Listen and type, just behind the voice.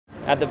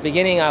At the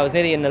beginning, I was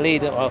nearly in the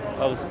lead.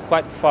 I was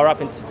quite far up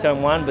into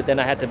turn one, but then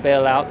I had to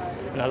bail out,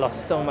 and I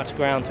lost so much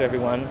ground to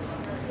everyone.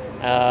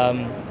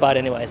 But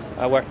anyways,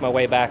 I worked my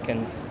way back,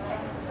 and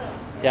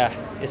yeah,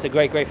 it's a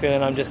great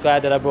feeling. I'm just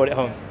glad that I brought it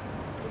home.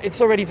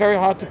 It's already very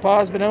hard to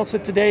pass, but also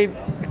today,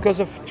 because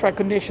of track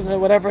conditions or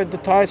whatever, the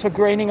tires were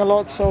graining a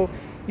lot, so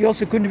you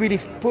also couldn't really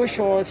push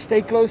or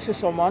stay close to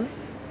someone.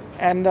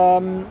 And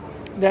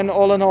then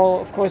all in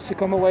all, of course, to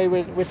come away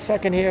with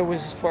second here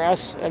was, for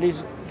us at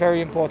least, very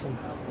important.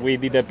 We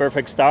did a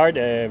perfect start,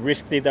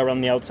 risked it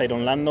around the outside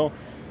on Lando.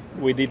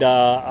 We did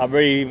a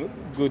very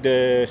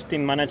good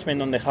steam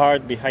management on the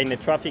hard behind the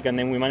traffic, and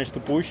then we managed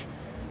to push.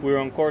 We were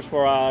on course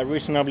for a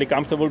reasonably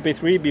comfortable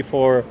P3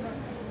 before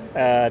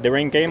the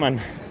rain came and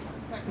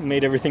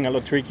made everything a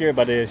lot trickier,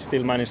 but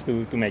still managed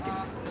to make it.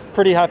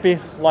 Pretty happy.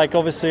 Like,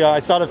 obviously I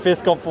started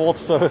fifth, got fourth,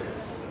 so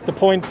the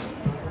points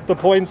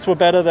were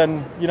better than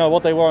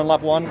what they were on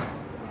lap one.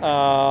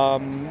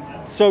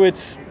 So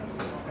it's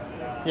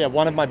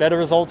one of my better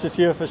results this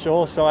year for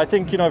sure. So I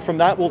think from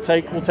that we'll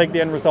take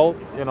the end result.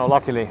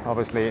 Luckily,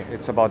 obviously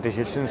it's about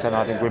decisions, and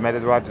I think we made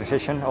the right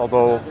decision.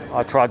 Although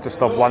I tried to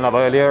stop one lap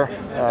earlier.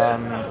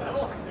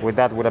 With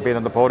that would have been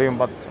on the podium,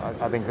 but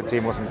I think the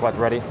team wasn't quite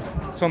ready.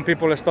 Some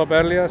people stop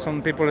earlier,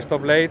 some people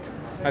stop late.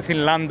 I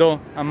think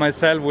Lando and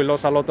myself, we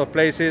lost a lot of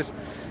places.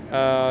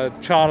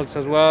 Charles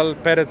as well,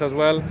 Perez as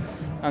well,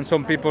 and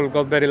some people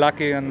got very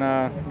lucky, and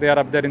they are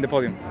up there in the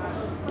podium.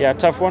 Yeah,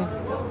 tough one.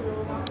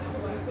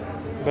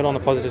 But on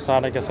the positive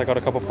side, I guess I got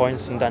a couple of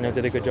points, and Daniel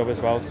did a good job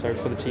as well. So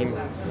for the team,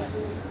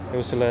 it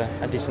was still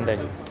a decent day.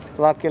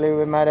 Luckily,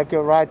 we made a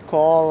good right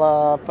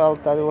call.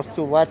 Felt that it was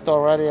too wet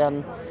already,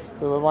 and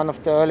we were one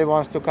of the early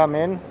ones to come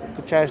in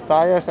to change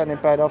tires, and it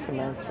paid off in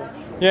the end. So.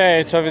 Yeah,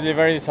 it's obviously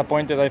very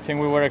disappointed. I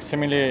think we were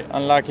extremely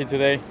unlucky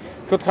today.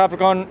 Could have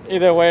gone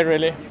either way,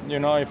 really.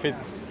 If it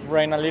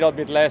rained a little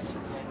bit less,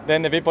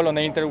 then the people on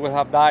the Inter would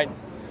have died.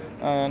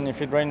 And if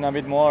it rained a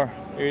bit more,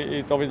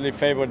 it obviously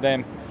favored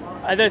them.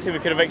 I don't think we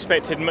could have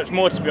expected much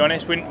more, to be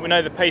honest. We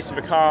know the pace of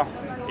the car.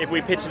 If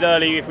we pitted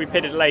early, if we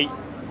pitted late,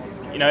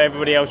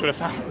 everybody else would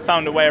have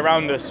found a way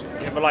around us.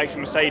 The likes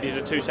of Mercedes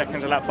are 2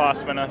 seconds a lap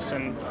faster than us,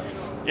 and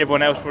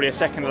everyone else probably a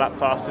second a lap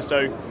faster.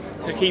 So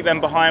to keep them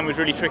behind was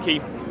really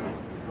tricky.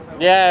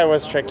 Yeah, it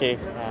was tricky.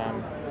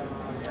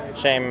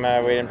 Shame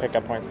we didn't pick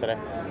up points today.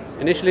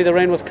 Initially the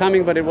rain was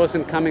coming, but it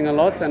wasn't coming a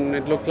lot, and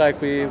it looked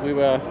like we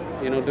were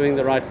doing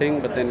the right thing.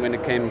 But then when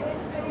it came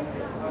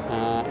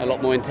a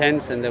lot more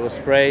intense and there was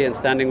spray and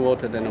standing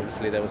water, then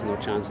obviously there was no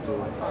chance to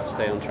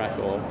stay on track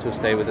or to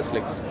stay with the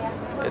slicks.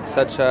 It's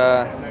such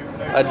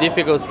a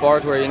difficult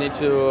sport where you need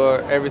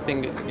to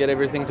get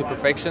everything to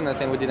perfection. I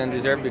think we didn't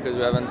deserve, because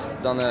we haven't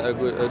done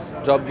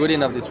a job good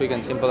enough this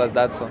weekend, simple as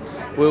that. So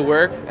we'll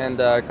work and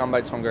come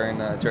back stronger in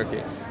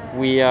Turkey.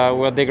 We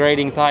were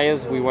degrading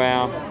tires. We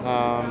were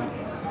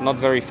not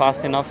very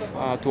fast enough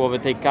to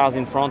overtake cars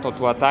in front or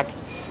to attack.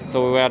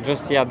 So we were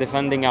just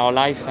defending our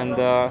life,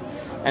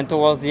 and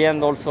towards the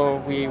end also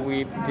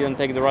we didn't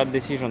take the right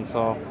decision.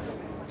 So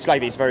it's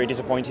like this, very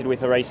disappointed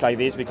with a race like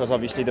this, because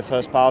obviously the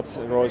first part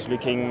was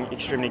looking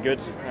extremely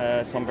good.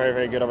 Some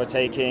very good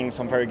overtaking,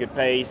 some very good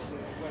pace,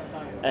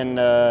 and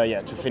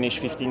to finish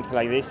 15th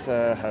like this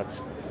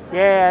hurts.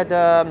 Yeah,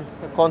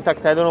 I had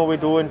contact. I don't know what we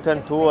do in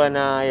turn 2, and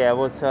I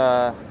lost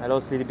a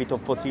little bit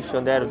of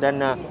position there.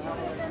 Then I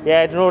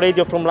had no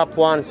radio from lap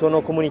 1, so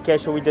no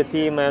communication with the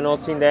team, and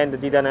also in the end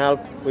didn't help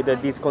with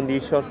this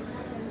condition.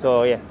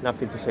 So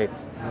nothing to say.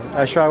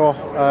 I struggled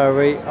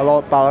a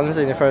lot of balance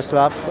in the first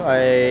lap.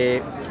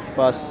 It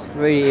was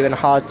really even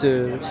hard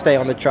to stay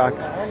on the track.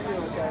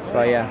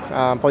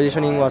 But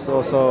positioning was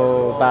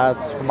also bad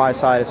from my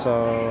side,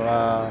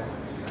 so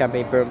can be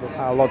improved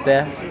a lot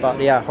there. But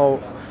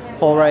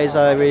whole race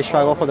I really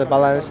struggled for the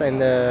balance,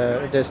 and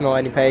there's no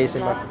any pace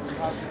in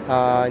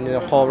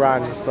the whole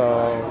run, so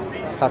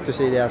have to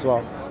see that as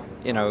well.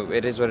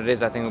 It is what it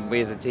is. I think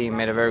we as a team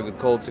made a very good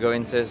call to go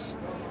into this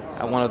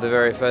at one of the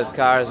very first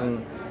cars,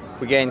 and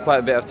we gained quite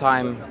a bit of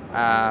time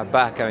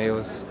back. I mean, it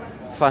was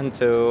fun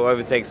to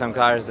overtake some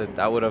cars that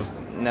I would have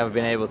never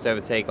been able to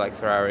overtake, like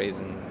Ferraris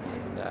and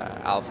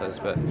Alphas.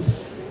 But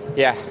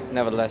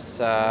nevertheless,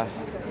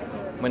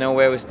 we know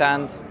where we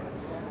stand.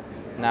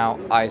 Now,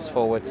 eyes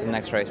forward to the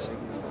next race.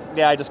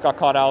 Yeah, I just got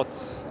caught out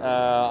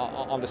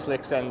on the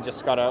slicks and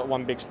just got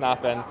one big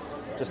snap, and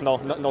just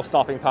no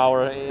stopping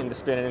power in the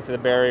spin and into the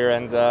barrier.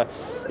 And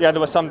there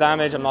was some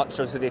damage. I'm not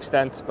sure to the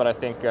extent, but I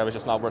think it was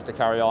just not worth the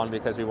carry on,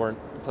 because we weren't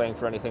playing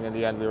for anything in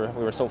the end. We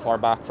were so far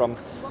back from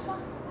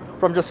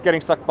just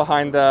getting stuck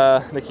behind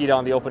Nikita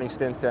on the opening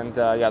stint, and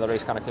the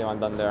race kind of came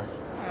undone there.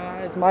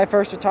 It's my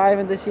first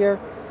retirement this year.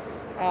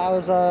 I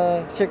was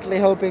secretly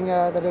hoping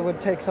that it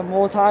would take some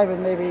more time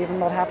and maybe even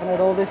not happen at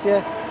all this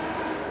year.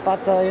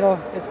 But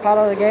it's part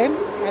of the game.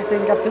 I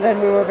think up to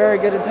then we were very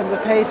good in terms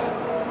of pace.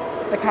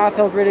 The car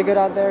felt really good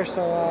out there,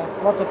 so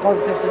lots of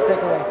positives to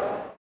take away.